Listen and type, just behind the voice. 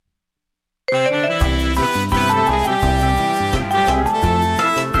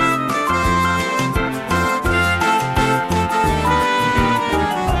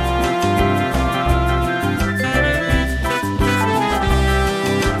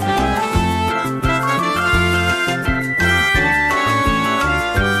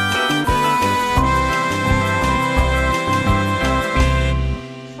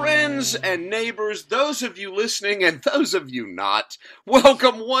those of you listening and those of you not,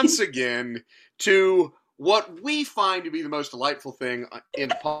 welcome once again to what we find to be the most delightful thing in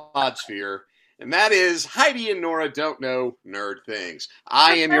the podsphere, and that is Heidi and Nora Don't Know Nerd Things.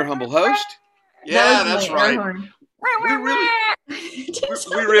 I am your humble host. Yeah, that's right. We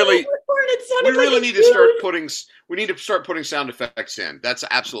really need to start putting sound effects in. That's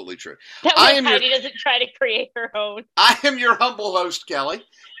absolutely true. That way Heidi doesn't try to create her own. I am your humble host, Kelly,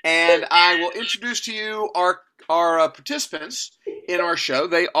 and I will introduce to you our participants in our show.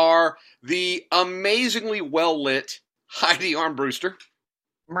 They are the amazingly well-lit Heidi Armbruster.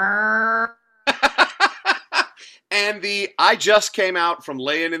 And I just came out from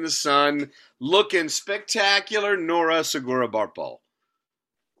laying in the sun looking spectacular Nora Segura Barpol.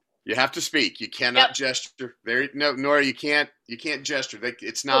 You have to speak. You cannot gesture. No, Nora, you can't gesture.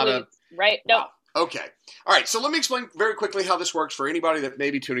 It's not right. No. Wow. Okay. All right. So let me explain very quickly how this works for anybody that may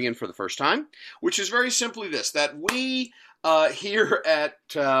be tuning in for the first time, which is very simply this: that we here at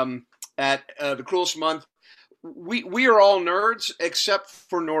the Cruelest Month, we are all nerds except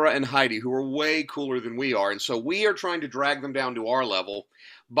for Nora and Heidi, who are way cooler than we are, and so we are trying to drag them down to our level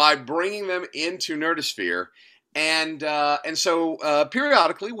by bringing them into Nerdosphere. And so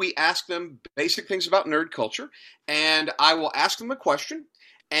periodically we ask them basic things about nerd culture, and I will ask them a question,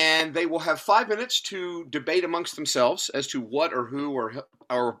 and they will have 5 minutes to debate amongst themselves as to what or who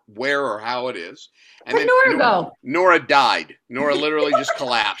or where or how it is. And where'd Nora go? Nora died. Nora literally just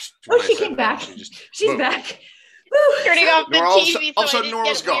collapsed. She's back. She's back. Turning off the TV so I didn't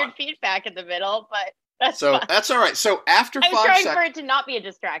Nora's get gone. Weird feedback in the middle, but that's all right. So after 5 seconds, I was trying for it to not be a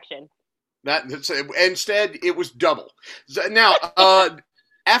distraction. Instead, it was double. Now,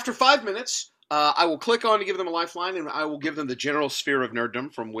 after 5 minutes, I will click on to give them a lifeline, and I will give them the general sphere of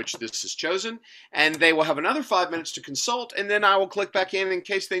nerddom from which this is chosen, and they will have another 5 minutes to consult, and then I will click back in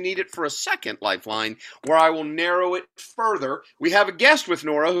case they need it for a second lifeline, where I will narrow it further. We have a guest with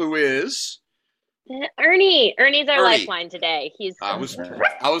Nora who is Ernie. Ernie's our lifeline today. I was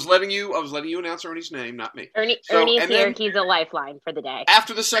letting you announce Ernie's name, not me. Ernie's here. He's a lifeline for the day.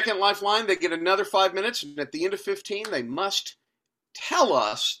 After the second lifeline, they get another 5 minutes, and at the end of 15, they must tell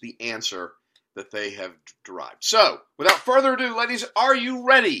us the answer that they have derived. So, without further ado, ladies, are you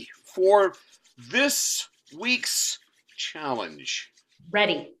ready for this week's challenge?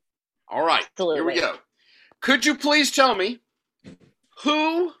 Ready. All right. Absolutely. Here we go. Could you please tell me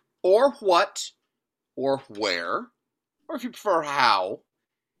who or what or where, or if you prefer how,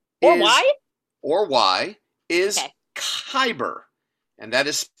 or why is Kyber, and that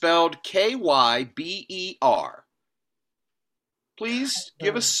is spelled Kyber. Please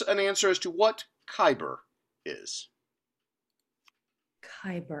give us an answer as to what Kyber is.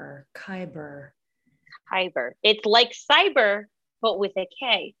 Kyber. It's like cyber, but with a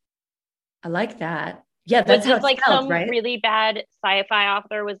K. I like that. Yeah, that's how it's like spelled, some right? really bad sci-fi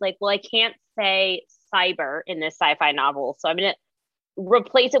author was like, well, I can't say cyber in this sci-fi novel, so I'm going to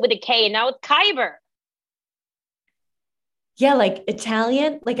replace it with a K, and now it's Kyber. Yeah, like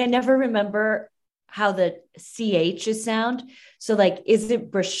Italian. Like I never remember how the CH is sound. So like, is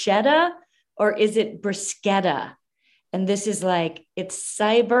it bruschetta or is it bruschetta? And this is like, it's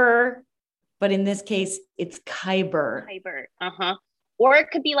cyber, but in this case, it's Kyber. Kyber, Or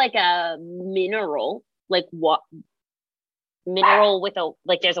it could be like a mineral, like what? Mineral with a,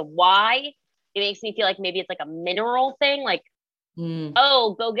 like there's a Y. It makes me feel like maybe it's like a mineral thing. Like,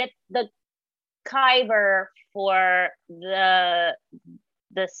 oh, go get the Kyber for the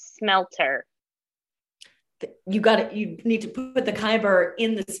smelter. You need to put the Kyber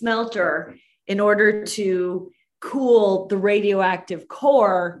in the smelter in order to cool the radioactive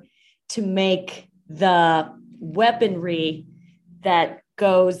core to make the weaponry that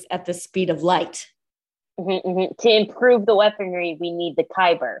goes at the speed of light. To improve the weaponry, we need the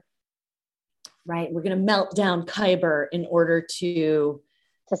Kyber. Right. We're going to melt down Kyber in order to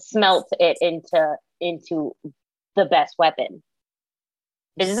smelt it into the best weapon.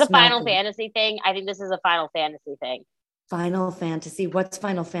 Is this a Final Fantasy thing? I think this is a Final Fantasy thing. Final Fantasy? What's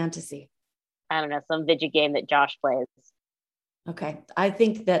Final Fantasy? I don't know, some video game that Josh plays. Okay. I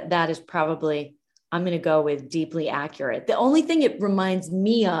think that is probably, I'm going to go with deeply accurate. The only thing it reminds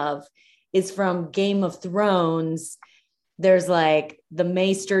me of is from Game of Thrones. There's like the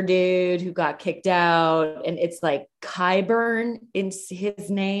Maester dude who got kicked out, and it's like Kyburn in his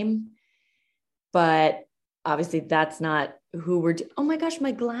name. But obviously that's not who we're oh my gosh,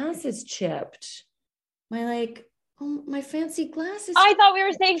 my glass is chipped. My fancy glasses. I thought we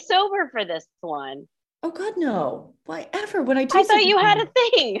were staying sober for this one. Oh God, no. Why ever would I do I thought you had a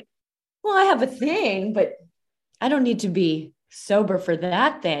thing. Well, I have a thing, but I don't need to be sober for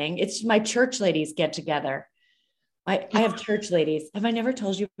that thing. It's my church ladies get together. I have church ladies. Have I never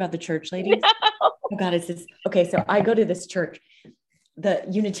told you about the church ladies? No. Oh God, it's this. Okay. So I go to this church, the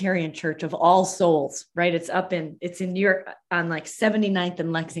Unitarian Church of All Souls, right? It's in New York on like 79th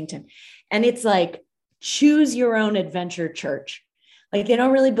and Lexington. And it's like, choose your own adventure church. Like they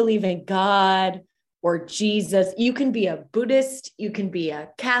don't really believe in God or Jesus. You can be a Buddhist, you can be a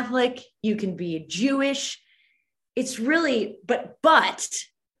Catholic, you can be a Jewish. It's really, but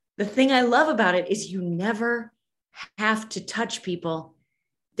the thing I love about it is you never have to touch people.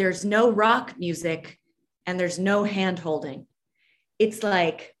 There's no rock music and there's no hand holding. It's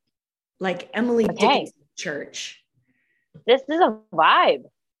like Emily Dickinson Church. This is a vibe.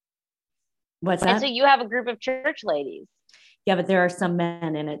 What's that? And so you have a group of church ladies. Yeah, but there are some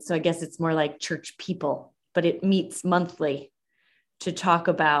men in it. So I guess it's more like church people, but it meets monthly to talk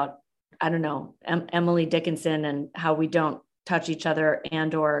about, I don't know, Emily Dickinson and how we don't touch each other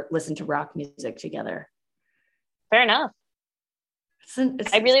and or listen to rock music together. Fair enough.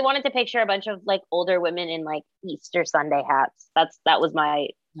 I really wanted to picture a bunch of like older women in like Easter Sunday hats. That was my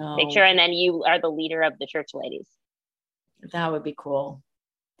picture. And then you are the leader of the church ladies. That would be cool.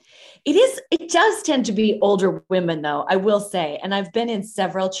 It does tend to be older women though, I will say. And I've been in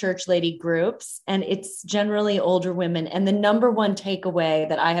several church lady groups and it's generally older women. And the number one takeaway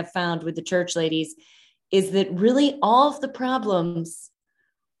that I have found with the church ladies is that really all of the problems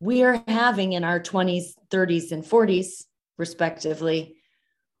we are having in our 20s, 30s, and 40s, respectively,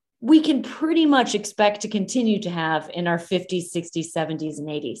 we can pretty much expect to continue to have in our 50s, 60s, 70s, and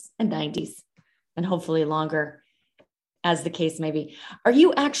 80s, and 90s, and hopefully longer, as the case may be. Are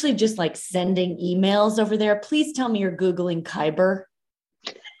you actually just like sending emails over there? Please tell me you're Googling Kyber.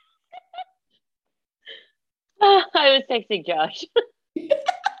 I was texting Josh.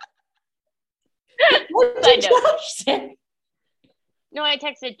 What did Josh say? No, I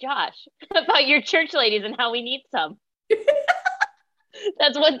texted Josh about your church ladies and how we need some.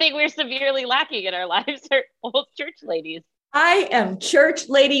 That's one thing we're severely lacking in our lives are old church ladies. I am church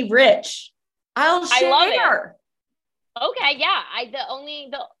lady rich. I'll share. I love it. Okay, yeah.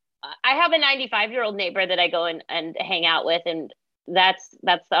 I have a 95-year-old neighbor that I go and hang out with, and that's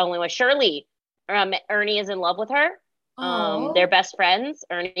the only one. Shirley, Ernie is in love with her. They're best friends.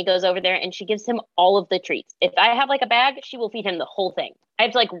 Ernie goes over there and she gives him all of the treats. If I have like a bag, she will feed him the whole thing. I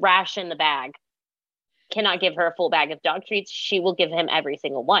have to like ration the bag. Cannot give her a full bag of dog treats. She will give him every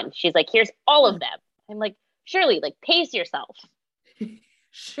single one. She's like, here's all of them. I'm like, Shirley, like pace yourself.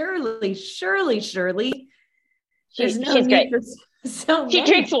 Shirley. She's great. She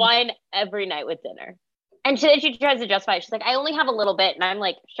drinks wine every night with dinner. And then she tries to justify it. She's like, I only have a little bit. And I'm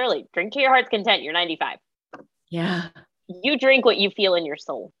like, Shirley, drink to your heart's content. You're 95. Yeah. You drink what you feel in your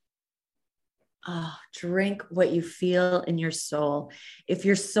soul. Oh, drink what you feel in your soul. If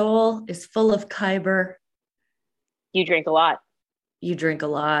your soul is full of Kyber, you drink a lot. You drink a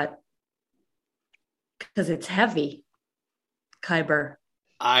lot. Because it's heavy. Kyber.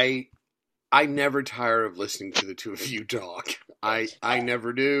 I never tire of listening to the two of you talk. I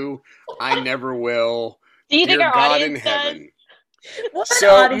never do. I never will. Do you think our God audience in heaven. What So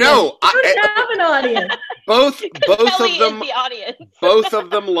audience? no, I don't have an audience. Both Kelly of them. is the audience. Both of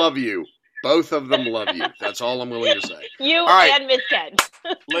them love you. Both of them love you. That's all I'm willing to say. You and Miss Ken.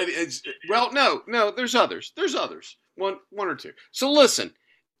 No. There's others. One or two. So listen,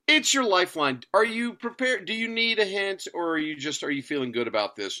 it's your lifeline. Are you prepared? Do you need a hint, or are you feeling good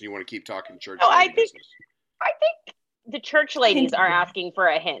about this and you want to keep talking church? No, I think the church ladies are asking for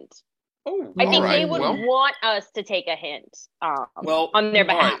a hint. Oh, I think they would want us to take a hint. On their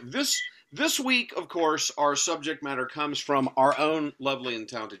behalf. All right. This week, of course, our subject matter comes from our own lovely and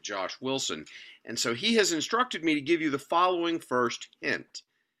talented Josh Wilson. And so he has instructed me to give you the following first hint.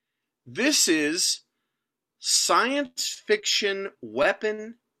 This is science fiction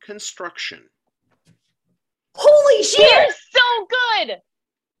weapon construction. Holy shit! You're so good!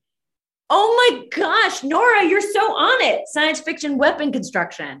 Oh my gosh, Nora, you're so on it. Science fiction weapon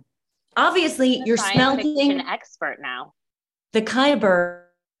construction. Obviously, you're smelting an expert now. The Kyber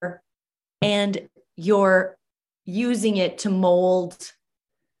and you're using it to mold.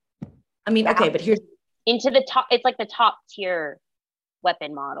 I mean, okay, but here's into the top. It's like the top tier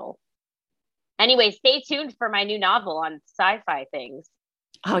weapon model. Anyway, stay tuned for my new novel on sci-fi things.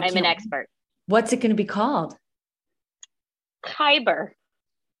 Oh, I'm an expert. What's it going to be called? Kyber.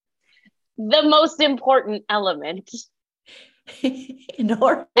 The most important element.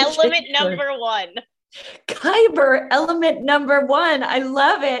 Element number one. Kyber, element number one. I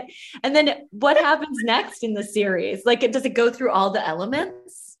love it. And then what happens next in the series? Like, does it go through all the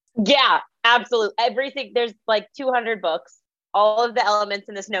elements? Yeah, absolutely. Everything. There's like 200 books. all of the elements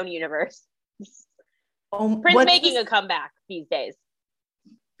in this known universe. Prince making a comeback these days.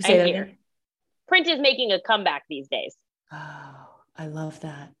 Say that again? Prince is making a comeback these days. Oh, I love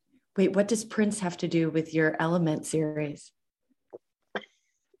that. Wait, what does Prince have to do with your Element series?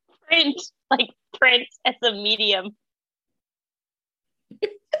 Prince, like Prince as a medium.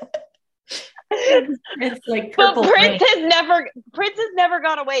 It's like purple. But Prince has never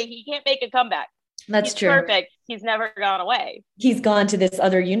gone away. He can't make a comeback. That's true. Perfect. He's never gone away. He's gone to this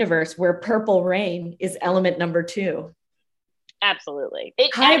other universe where Purple Rain is element number 2. Absolutely.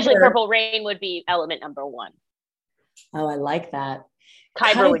 Actually, Purple Rain would be element number 1. Oh, I like that.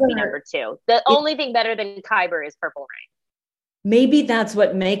 Kyber would be number 2. The only thing better than Kyber is Purple Rain. Maybe that's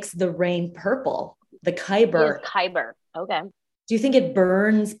what makes the rain purple. The Kyber. It is Kyber. Okay. Do you think it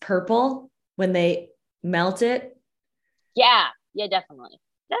burns purple when they melt it? Yeah. Yeah, definitely.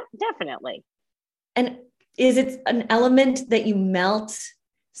 Definitely. And is it an element that you melt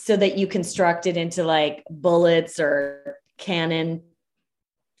so that you construct it into like bullets or cannon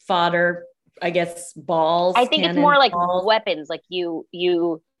fodder? I guess balls. I think it's more like weapons. Like you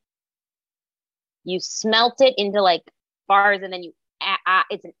smelt it into like bars, and then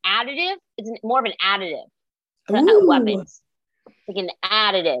it's an additive. It's more of an additive to weapons. Like an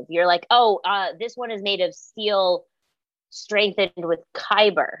additive. You're like, this one is made of steel, strengthened with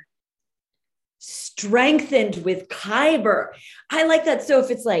Kyber. Strengthened with Kyber. I like that. So if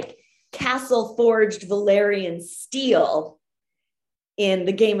it's like castle forged Valyrian steel in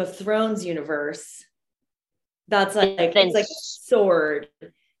the Game of Thrones universe, that's like it's like a sword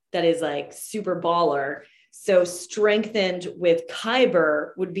that is like super baller. So strengthened with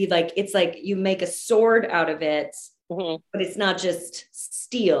Kyber would be like, it's like you make a sword out of it, but it's not just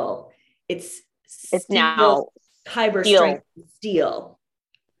steel. It's steel, now Kyber strengthened steel.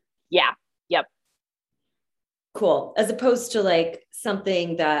 Yeah. Yep. Cool. As opposed to like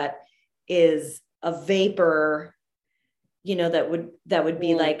something that is a vapor, that would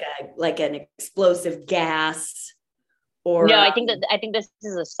be like an explosive gas. Or no, I think this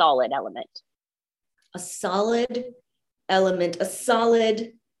is a solid element. A solid element, a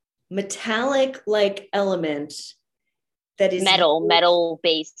solid metallic like element that is metal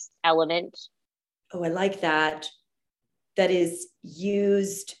based element. Oh, I like that. That is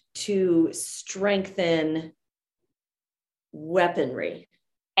used to strengthen weaponry.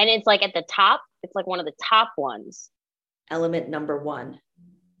 And it's like at the top, it's like one of the top ones. Element number 1.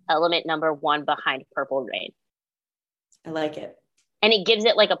 Element number 1 behind Purple Rain. I like it. And it gives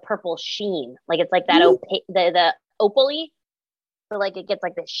it like a purple sheen. Like it's like that the opaly. So like it gets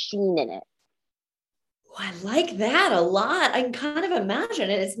like the sheen in it. Oh, I like that a lot. I can kind of imagine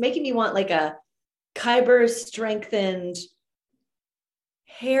it. It's making me want like a Kyber strengthened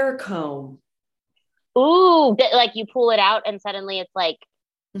hair comb. Ooh, like you pull it out and suddenly it's like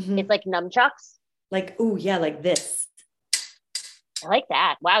it's like nunchucks. Like, ooh, yeah, like this. I like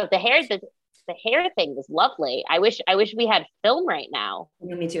that. Wow, the hair thing was lovely. I wish we had film right now.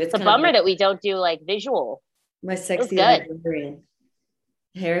 Yeah, me too. It's a bummer that we don't do like visual. My sexy Liberian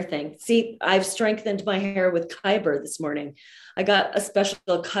hair thing. See, I've strengthened my hair with Kyber this morning. I got a special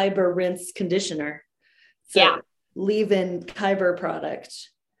Kyber rinse conditioner. So leave-in Kyber product.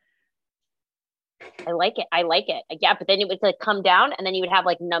 I like it. Yeah, but then it would like come down and then you would have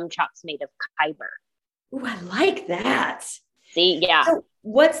like nunchucks made of Kyber. Ooh, I like that. See, yeah. So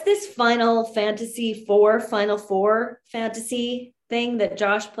what's this Final Four fantasy thing that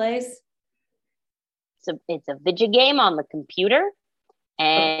Josh plays? It's a video game on the computer,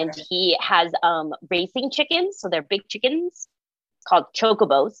 and he has racing chickens. So they're big chickens called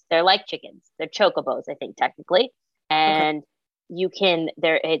chocobos. They're like chickens. They're chocobos, I think, technically. And you can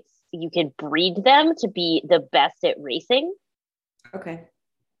breed them to be the best at racing. Okay.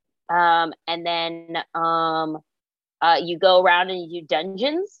 And then you go around and you do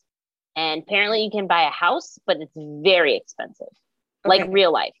dungeons, and apparently you can buy a house, but it's very expensive, like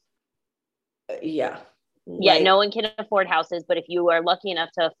real life. Yeah. Yeah, no one can afford houses, but if you are lucky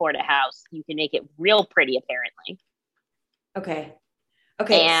enough to afford a house, you can make it real pretty, apparently. Okay.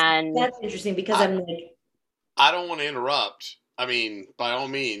 And that's interesting because I don't want to interrupt. I mean, by all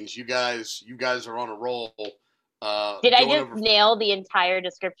means, you guys are on a roll. Did I just nail the entire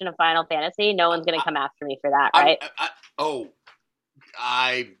description of Final Fantasy? No one's going to come after me for that, right?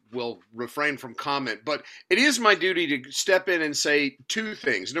 I will refrain from comment, but it is my duty to step in and say 2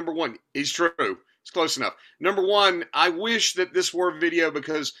 things. Number 1 is true. It's close enough. Number 1, I wish that this were video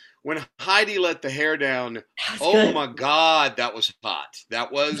because when Heidi let the hair down, my God, that was hot.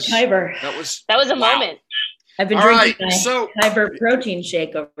 That was Kyber. That was a moment. I've been drinking my Kyber protein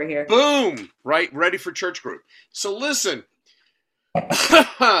shake over here. Boom! Right, ready for church group. So listen,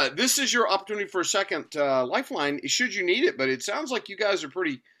 This is your opportunity for a second lifeline, should you need it. But it sounds like you guys are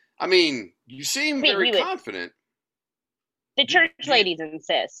pretty. I mean, you seem very confident. The church ladies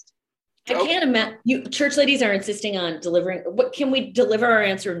insist. I can't imagine you. Church ladies are insisting on delivering. What can we deliver our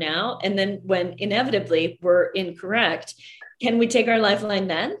answer now? And then, when inevitably we're incorrect, can we take our lifeline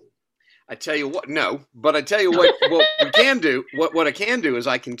then? I tell you what, no. But I tell you what we can do. What I can do is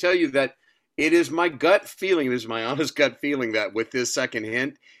I can tell you that it is my gut feeling. It is my honest gut feeling that with this second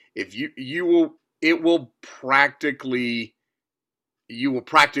hint, if you will practically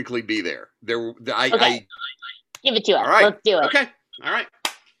be there. Okay. Give it to us. All right. Let's do it. Okay. All right.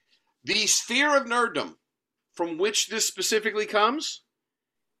 The sphere of nerddom from which this specifically comes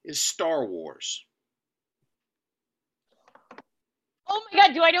is Star Wars. Oh my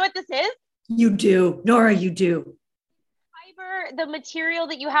God, do I know what this is? You do. Nora, you do. Kyber, the material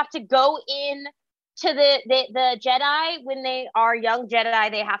that you have to go in to the Jedi when they are young Jedi,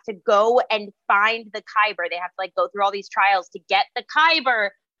 they have to go and find the Kyber. They have to go through all these trials to get the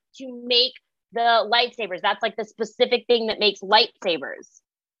Kyber to make the lightsabers. That's the specific thing that makes lightsabers.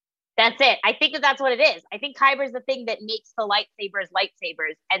 That's it. I think that's what it is. I think Kyber is the thing that makes the lightsabers.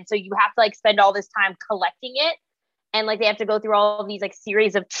 And so you have to spend all this time collecting it. And they have to go through all of these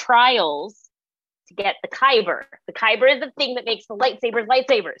series of trials to get the Kyber. The Kyber is the thing that makes the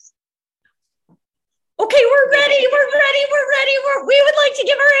lightsabers. Okay, we're ready. We would like to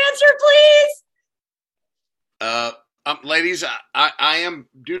give our answer, please. Ladies, I am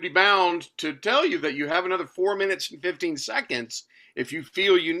duty bound to tell you that you have another 4 minutes and 15 seconds if you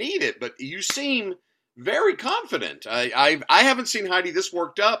feel you need it. But you seem very confident. I haven't seen Heidi this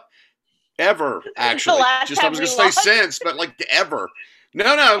worked up ever, actually. I was going to say since, but ever.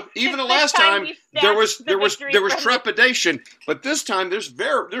 No. Even the last time there was trepidation, but this time there's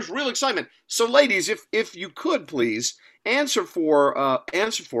real excitement. So, ladies, if you could please answer for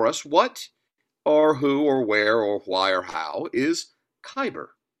us, what or who or where or why or how is Kyber?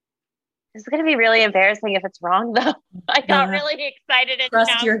 This is going to be really embarrassing if it's wrong, though. I got really excited.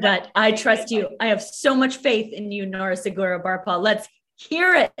 Trust your gut. I trust you. I have so much faith in you, Nora Segura Barpaw. Let's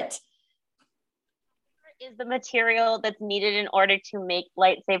hear it. Is the material that's needed in order to make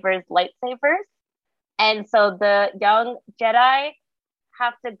lightsabers. And so the young Jedi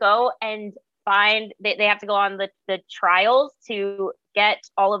have to go and find, they have to go on the trials to get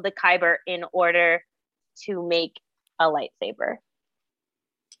all of the Kyber in order to make a lightsaber.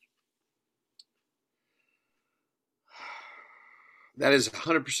 That is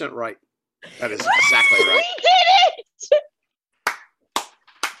 100% right. That is exactly right. We did it!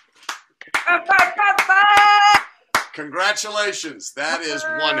 Congratulations. That is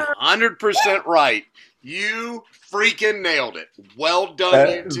 100% right. You freaking nailed it. Well done,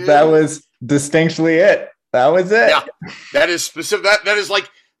 you two. That was distinctly it. That was it. Yeah. That is specific. That is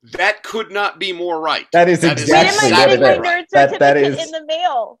that could not be more right. That is exactly what it is. Nerd certificate in the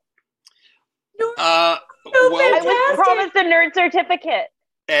mail. Well, I was promised a nerd certificate.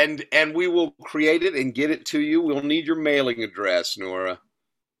 And we will create it and get it to you. We'll need your mailing address, Nora.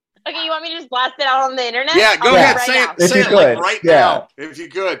 Okay, you want me to just blast it out on the internet? Yeah, go ahead. Say it right now, if you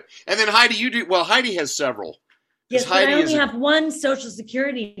could. And then Heidi, you do. Well, Heidi has several. Yes, but I only have one social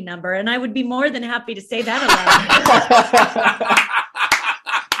security number, and I would be more than happy to say that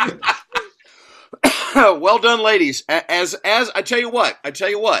aloud. Well done, ladies. As I tell you what.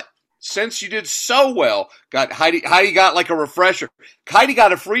 Since you did so well, Heidi got a refresher. Heidi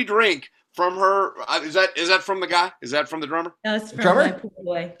got a free drink from her. Is that from the guy? Is that from the drummer? No, it's from my pool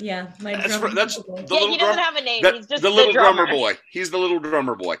boy. Yeah, my drummer. That's the little he doesn't have a name. He's just the little drummer boy. He's the little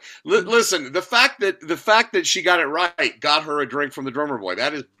drummer boy. Listen, the fact that she got it right got her a drink from the drummer boy.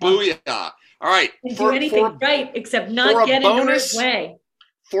 That is booyah. All right, do anything right except not get in Nora's way.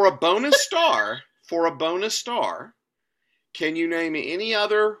 For a bonus star, can you name any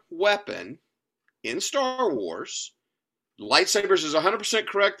other weapon in Star Wars? Lightsabers is 100%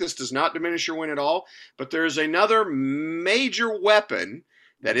 correct. This does not diminish your win at all. But there is another major weapon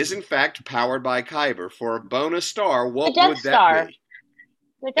that is, in fact, powered by Kyber. For a bonus star, what would that be?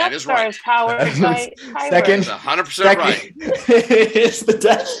 The Death Star is powered by Kyber. Second, 100% right. It's the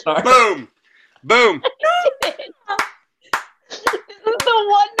Death Star. Boom. This is the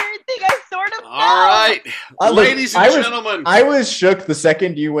one nerd thing I sort of know. All right. Ladies and gentlemen. I was shook the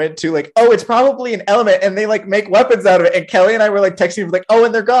second you went to it's probably an element and they make weapons out of it. And Kelly and I were texting and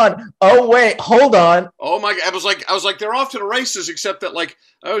they're gone. Oh, wait, hold on. Oh my God. I was like, they're off to the races, except that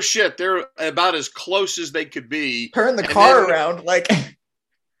oh shit, they're about as close as they could be. Turn the car around.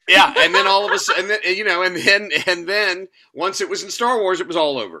 Yeah. And then all of a sudden, and then once it was in Star Wars, it was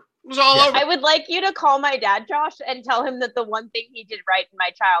all over. It was all over. I would like you to call my dad, Josh, and tell him that the one thing he did right in my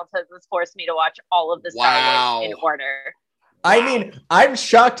childhood was force me to watch all of the Star Wars in order. I mean, I'm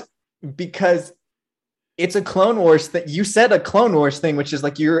shocked because it's a Clone Wars that you said a Clone Wars thing, which is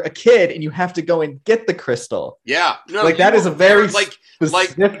like you're a kid and you have to go and get the crystal. Yeah. No, like that is a very like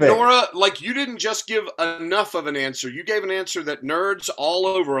Nora, like you didn't just give enough of an answer. You gave an answer that nerds all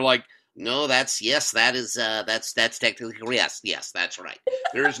over are like, no, that's technically yes, that's right.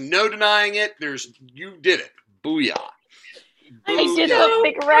 There's no denying it. You did it. Booyah. I did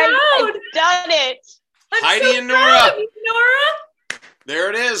something right. I've done it. Heidi and Nora. There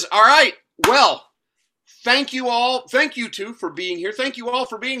it is. All right. Well, thank you all. Thank you two for being here. Thank you all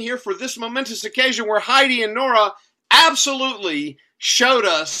for being here for this momentous occasion where Heidi and Nora absolutely showed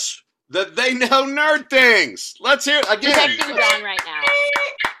us that they know nerd things. Let's hear it again. It's actually on right now.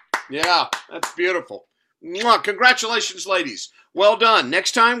 Yeah, that's beautiful. Mwah. Congratulations, ladies. Well done.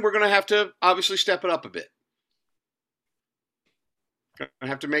 Next time, we're going to have to obviously step it up a bit. We're going to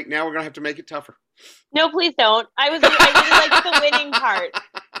have to make it tougher. No, please don't. I really liked the winning part.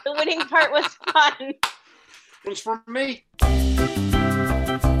 The winning part was fun. It was for me.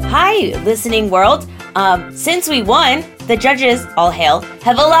 Hi, listening world. Since we won, the judges, all hail,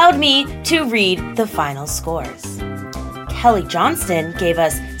 have allowed me to read the final scores. Kelly Johnston gave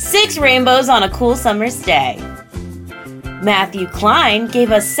us 6 rainbows on a cool summer's day. Matthew Klein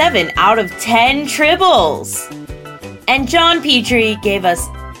gave us 7 out of 10 tribbles. And John Petrie gave us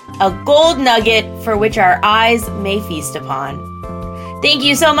a gold nugget for which our eyes may feast upon. Thank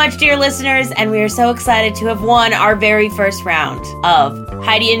you so much, dear listeners, and we are so excited to have won our very first round of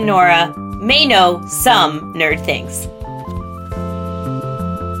Heidi and Nora May Know Some Nerd Things.